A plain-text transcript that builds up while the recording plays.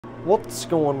What's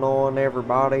going on,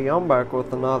 everybody? I'm back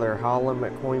with another High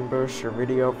Limit Coin Pusher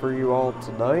video for you all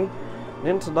today. And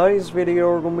in today's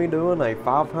video, we're going to be doing a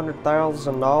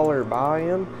 $500,000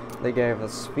 buy-in. They gave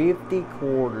us 50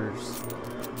 quarters.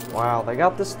 Wow, they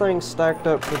got this thing stacked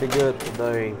up pretty good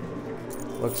today.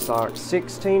 Looks like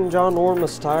 16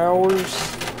 ginormous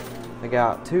towers. They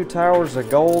got 2 towers of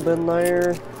gold in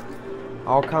there.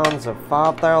 All kinds of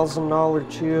 $5,000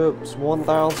 chips,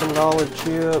 $1,000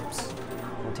 chips,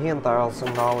 and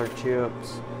 $10,000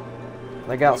 chips.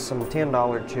 They got some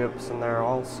 $10 chips in there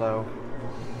also.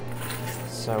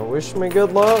 So wish me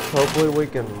good luck. Hopefully we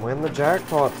can win the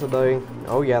jackpot today.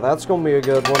 Oh yeah, that's gonna be a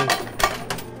good one.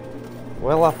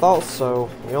 Well, I thought so.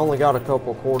 We only got a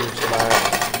couple quarters back.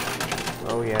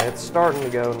 Oh yeah, it's starting to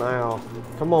go now.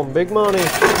 Come on, big money.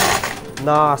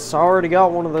 Nice, I already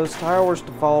got one of those towers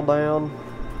to fall down.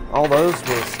 All those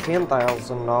was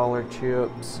 $10,000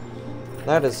 chips.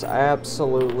 That is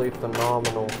absolutely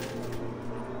phenomenal.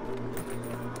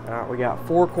 Alright, we got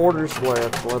 4 quarters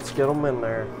left. Let's get them in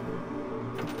there.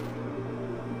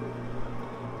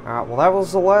 Alright, well that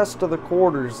was the last of the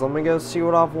quarters. Let me go see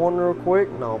what I've won real quick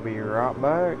and I'll be right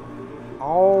back.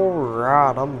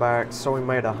 Alright, I'm back. So we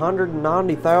made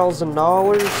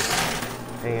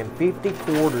 $190,000 and 50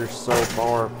 quarters so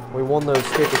far. We won those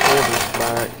 50 quarters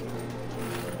back.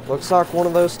 Looks like one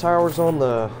of those towers on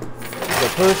the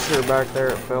pusher back there,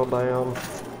 it fell down.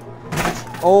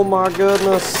 Oh my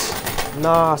goodness.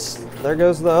 Nice. There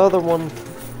goes the other one.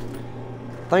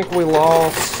 I think we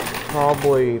lost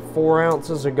probably 4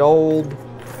 ounces of gold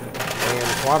and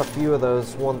quite a few of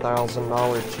those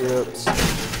 $1,000 chips.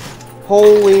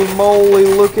 Holy moly,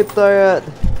 look at that.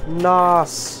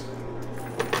 Nice.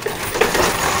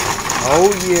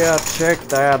 Oh yeah, check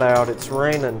that out. It's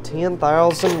raining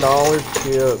 $10,000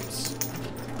 chips.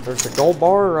 There's a gold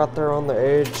bar right there on the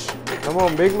edge. Come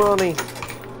on, big money.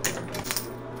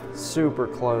 Super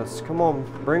close. Come on,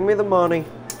 bring me the money.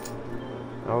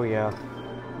 Oh yeah.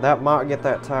 That might get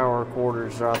that tower of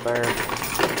quarters right there.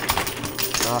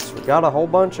 Nice, we got a whole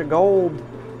bunch of gold.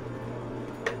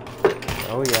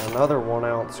 Oh yeah, another 1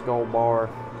 ounce gold bar.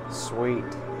 Sweet.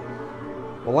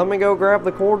 Well, let me go grab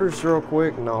the quarters real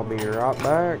quick and I'll be right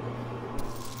back.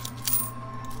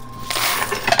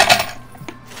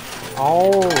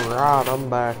 Alright, I'm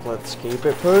back. Let's keep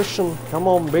it pushing. Come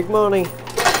on, big money.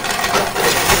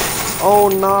 Oh,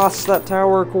 nice. That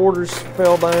tower of quarters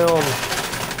fell down.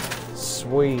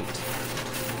 Sweet.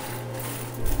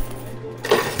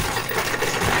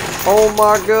 Oh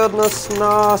my goodness,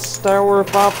 nice. Tower of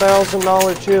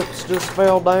 $5,000 chips just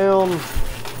fell down.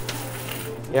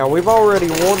 Yeah, we've already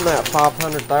won that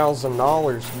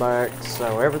 $500,000 back,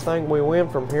 so everything we win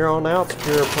from here on out is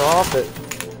pure profit.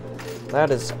 That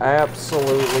is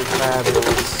absolutely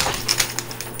fabulous.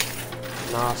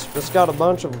 Nice. Just got a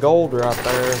bunch of gold right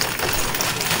there.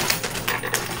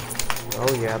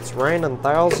 Oh yeah, it's raining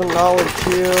 $1,000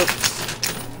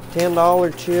 chips,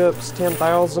 $10 chips,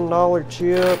 $10,000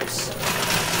 chips.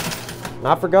 And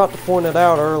I forgot to point it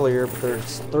out earlier, but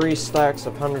there's 3 stacks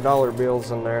of $100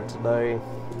 bills in there today.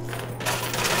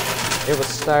 It was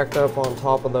stacked up on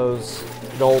top of those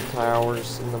gold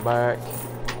towers in the back.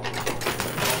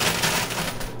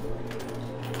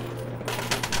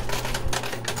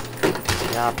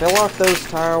 Yeah, I feel like those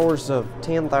towers of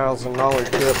 $10,000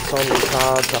 chips on the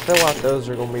sides, I feel like those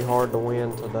are going to be hard to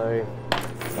win today.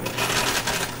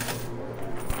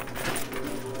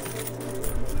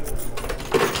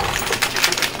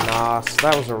 Nice,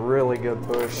 that was a really good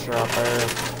push right there.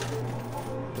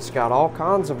 It's got all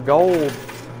kinds of gold.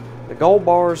 The gold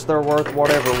bars, they're worth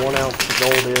whatever 1 ounce of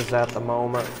gold is at the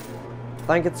moment. I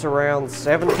think it's around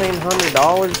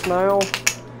 $1,700 now.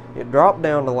 It dropped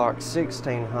down to like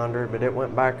 $1,600, but it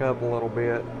went back up a little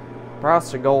bit.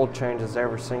 Price of gold changes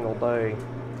every single day.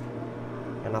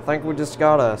 And I think we just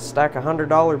got a stack of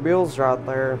 $100 bills right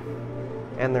there.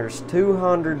 And there's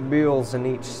 200 bills in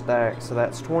each stack, so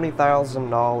that's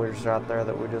 $20,000 right there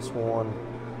that we just won.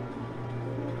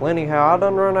 Well, anyhow, I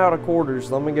done run out of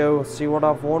quarters. Let me go see what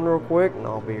I've won real quick, and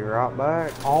I'll be right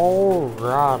back.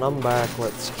 Alright, I'm back.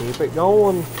 Let's keep it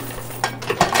going.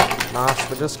 Nice,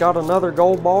 we just got another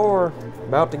gold bar.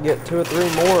 About to get 2 or 3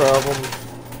 more of them.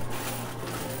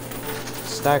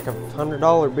 Stack of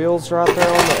 $100 bills right there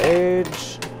on the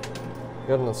edge.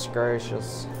 Goodness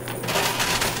gracious.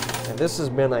 And this has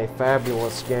been a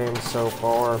fabulous game so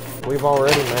far. We've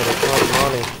already made a ton of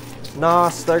money.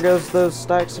 Nice, there goes those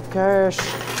stacks of cash.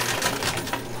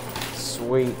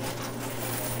 Sweet.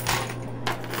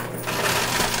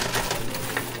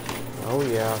 Oh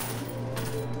yeah.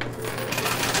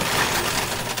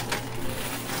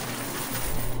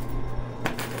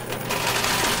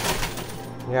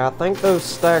 Yeah, I think those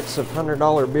stacks of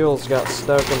 $100 bills got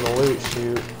stuck in the loot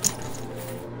chute.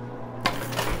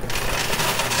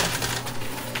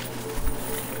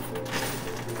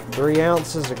 Three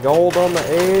ounces of gold on the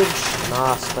edge.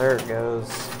 Nice, there it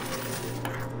goes.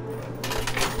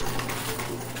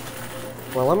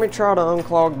 Well, let me try to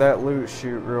unclog that loot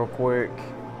chute real quick.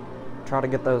 Try to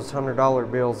get those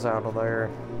 $100 bills out of there.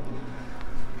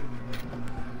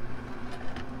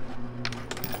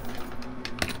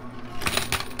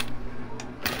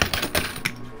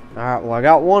 Alright, well, I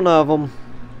got one of them.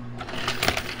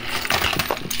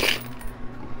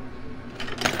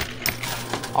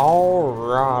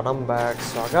 Alright, I'm back.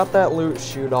 So I got that loot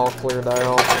chute all cleared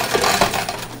out.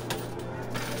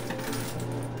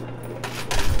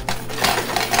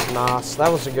 Nice, that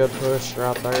was a good push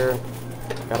right there.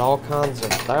 Got all kinds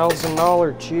of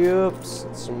 $1,000 chips,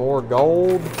 some more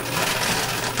gold.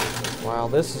 Wow,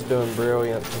 this is doing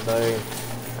brilliant today.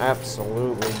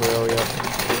 Absolutely brilliant.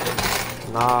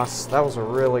 Nice, that was a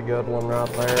really good one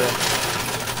right there.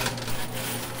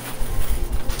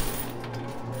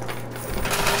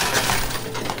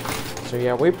 So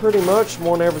yeah, we pretty much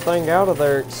won everything out of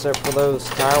there except for those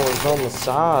towers on the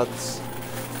sides.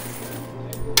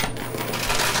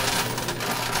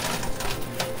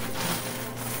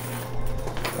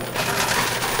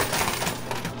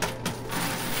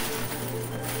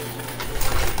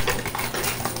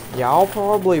 Yeah, I'll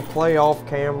probably play off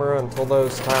camera until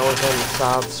those towers on the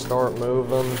sides start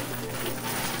moving.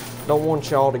 Don't want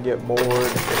y'all to get bored.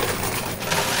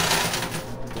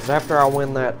 Because after I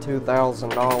win that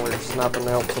 $2,000, nothing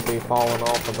else will be falling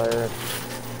off of there.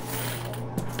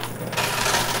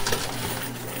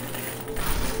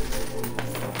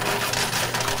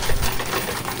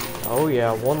 Oh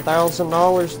yeah,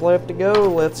 $1,000 left to go.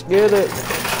 Let's get it.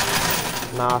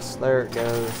 Nice, there it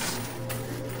goes.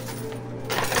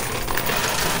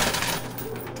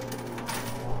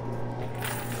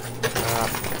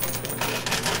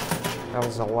 That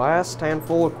was the last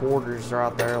handful of quarters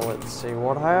right there. Let's see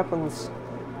what happens.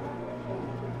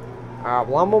 Alright,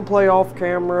 well, I'm going to play off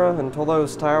camera until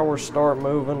those towers start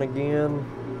moving again.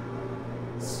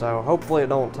 So hopefully it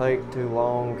don't take too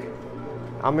long.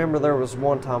 I remember there was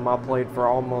one time I played for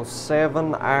almost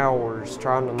 7 hours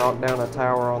trying to knock down a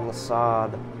tower on the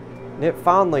side. And it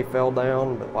finally fell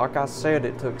down, but like I said,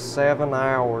 it took 7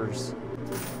 hours.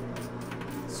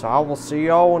 So I will see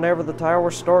y'all whenever the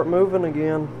towers start moving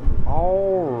again.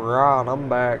 Alright, I'm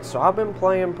back. So I've been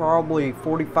playing probably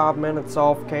 45 minutes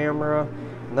off camera.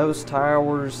 And those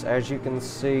towers, as you can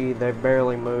see, they've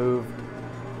barely moved.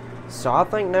 So I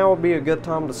think now would be a good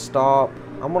time to stop.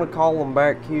 I'm going to call them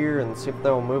back here and see if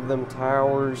they'll move them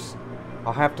towers.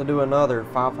 I'll have to do another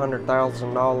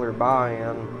 $500,000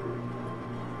 buy-in.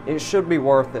 It should be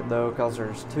worth it though, because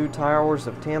there's 2 towers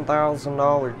of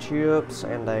 $10,000 chips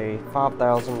and a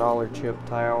 $5,000 chip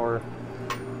tower.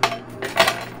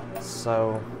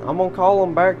 So I'm going to call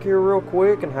them back here real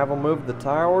quick and have them move the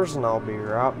towers, and I'll be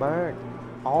right back.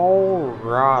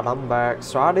 Alright, I'm back.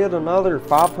 So I did another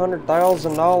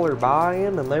 $500,000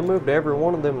 buy-in, and they moved every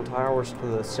one of them towers to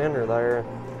the center there.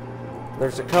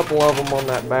 There's a couple of them on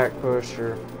that back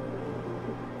pusher.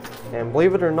 And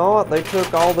believe it or not, they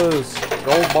took all those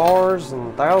gold bars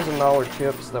and $1,000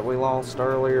 chips that we lost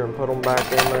earlier and put them back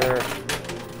in there.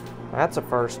 That's a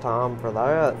first time for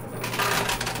that.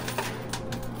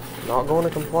 Not going to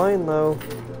complain though.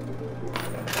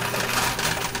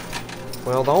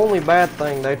 Well, the only bad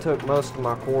thing, they took most of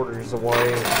my quarters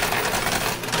away.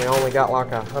 They only got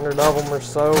like 100 of them or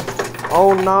so.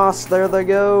 Oh, nice, there they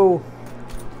go.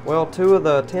 Well, 2 of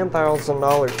the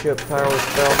 $10,000 chip towers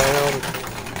fell down.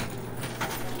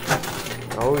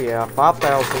 Oh yeah,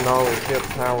 $5,000 chip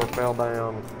tower fell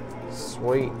down.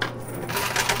 Sweet.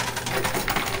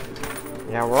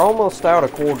 Yeah, we're almost out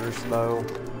of quarters though.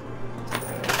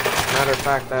 Matter of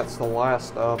fact, that's the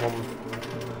last of them.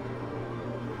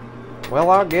 Well,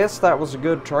 I guess that was a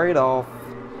good trade-off.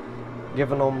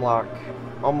 Giving them like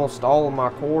almost all of my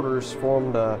quarters for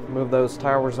them to move those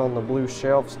towers on the blue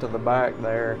shelves to the back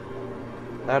there.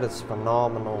 That is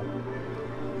phenomenal.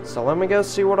 So let me go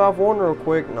see what I've won real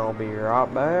quick and I'll be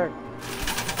right back.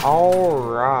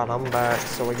 Alright, I'm back.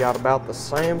 So we got about the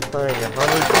same thing,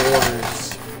 100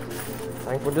 quarters. I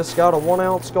think we just got a 1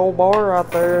 ounce gold bar right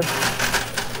there.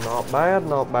 Not bad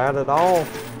at all.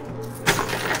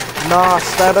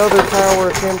 Nice, that other tower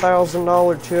of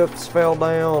 $10,000 chips fell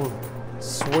down.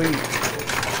 Sweet.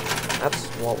 That's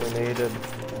what we needed.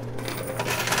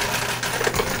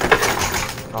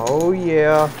 Oh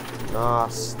yeah.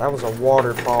 Nice. That was a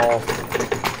waterfall.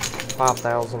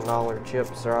 $5,000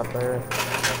 chips right there.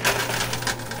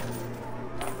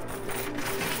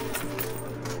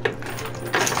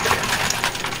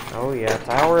 Oh yeah,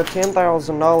 tower of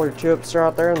 $10,000 chips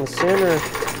right there in the center.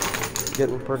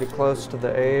 Getting pretty close to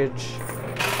the edge.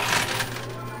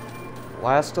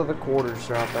 Last of the quarters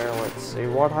right there. Let's see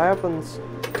what happens.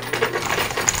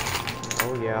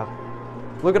 Oh yeah.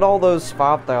 Look at all those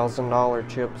 $5,000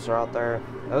 chips right there.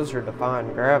 Those are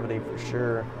defying gravity for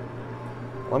sure.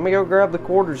 Let me go grab the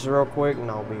quarters real quick and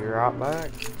I'll be right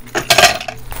back.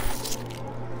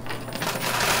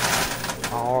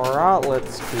 Alright,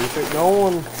 let's keep it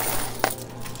going.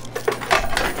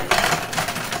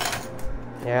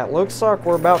 Yeah, it looks like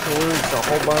we're about to lose a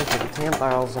whole bunch of the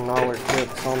 $10,000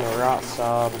 chips on the right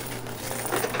side.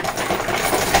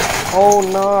 Oh,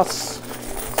 nice.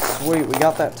 Sweet, we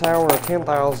got that tower of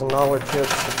 $10,000 chips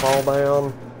to fall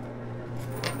down.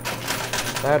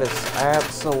 That is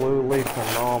absolutely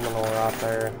phenomenal right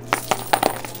there.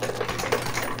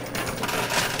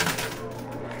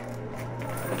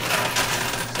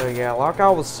 So yeah, like I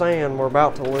was saying, we're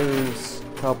about to lose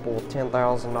a couple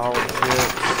 $10,000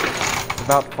 chips. It's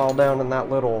about to fall down in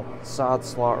that little side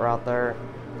slot right there.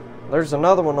 There's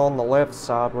another one on the left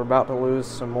side. We're about to lose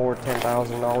some more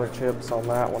 $10,000 chips on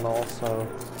that one also.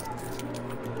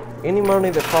 Any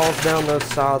money that falls down those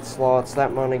side slots,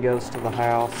 that money goes to the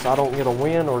house. I don't get a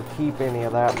win or keep any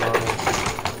of that money.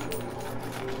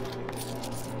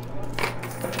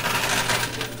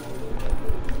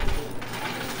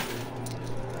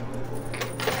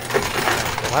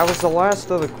 That was the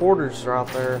last of the quarters right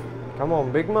there. Come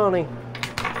on, big money.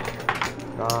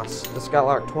 Nice. Just got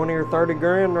like 20 or 30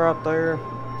 grand right there.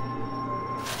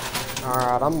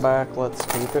 Alright, I'm back. Let's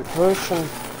keep it pushing.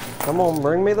 Come on,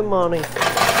 bring me the money.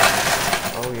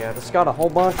 Oh yeah, just got a whole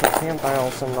bunch of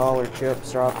 $10,000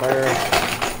 chips right there.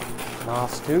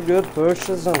 Nice, 2 good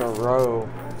pushes in a row.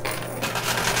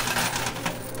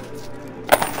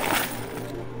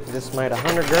 Just made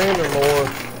 100 grand or more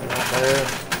right there.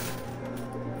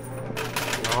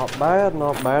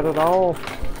 Not bad at all.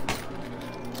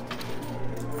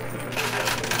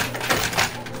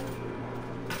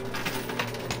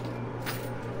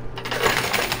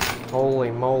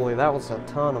 Holy moly, that was a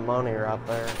ton of money right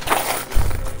there.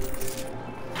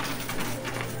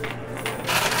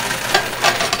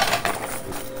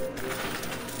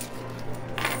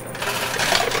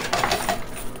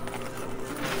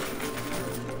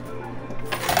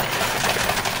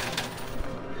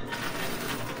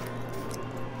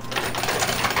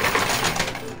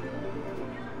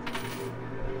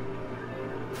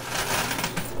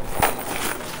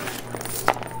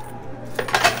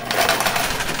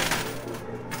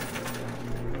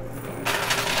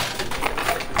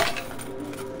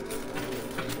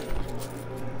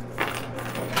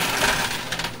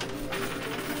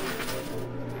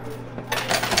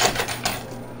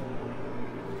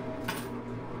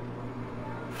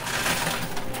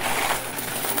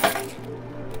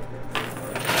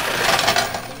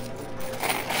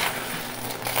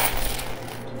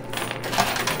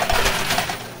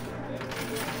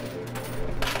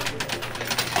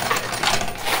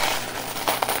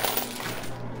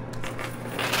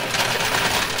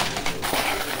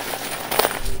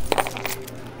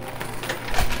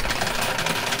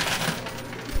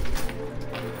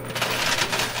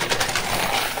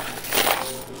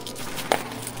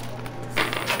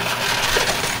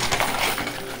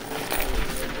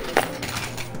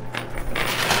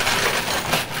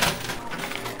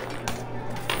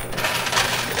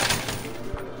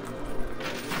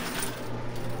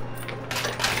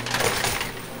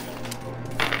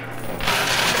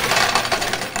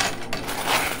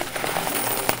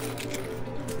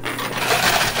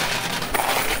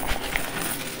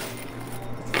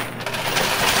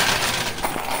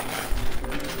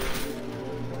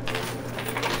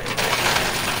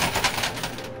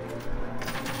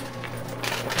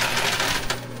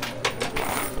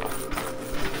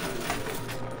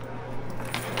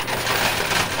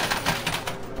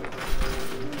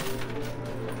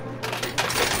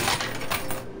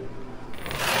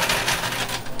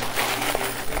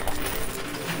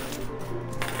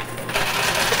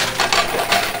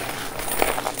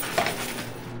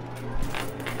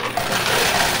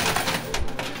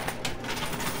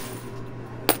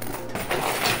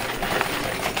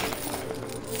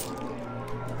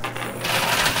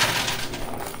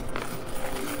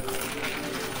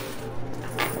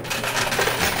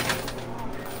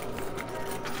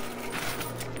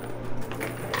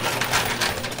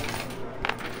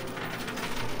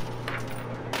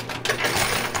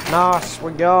 Nice,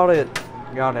 we got it.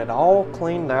 Got it all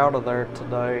cleaned out of there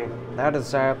today. That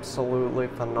is absolutely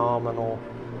phenomenal.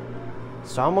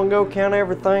 So I'm gonna go count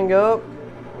everything up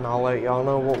and I'll let y'all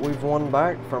know what we've won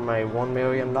back from a $1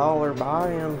 million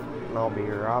buy-in. and I'll be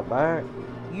right back.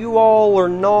 You all are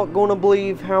not going to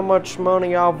believe how much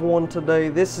money I've won today.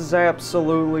 This is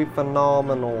absolutely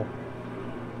phenomenal.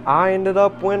 I ended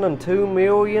up winning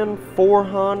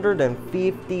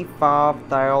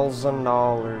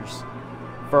 $2,455,000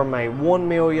 from a $1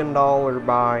 million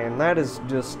buy-in. That is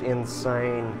just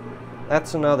insane.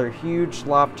 That's another huge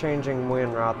life-changing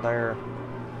win right there.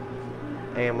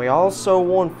 And we also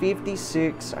won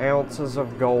 56 ounces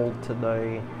of gold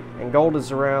today. And gold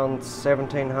is around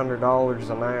 $1,700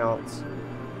 an ounce.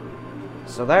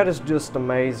 So that is just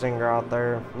amazing right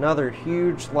there. Another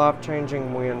huge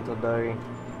life-changing win today.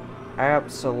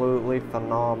 Absolutely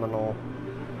phenomenal.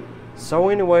 So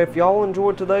anyway, if y'all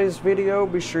enjoyed today's video,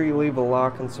 be sure you leave a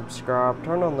like and subscribe.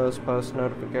 Turn on those post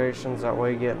notifications, that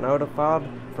way you get notified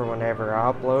for whenever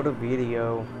I upload a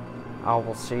video. I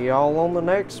will see y'all on the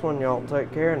next one. Y'all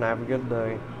take care and have a good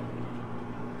day.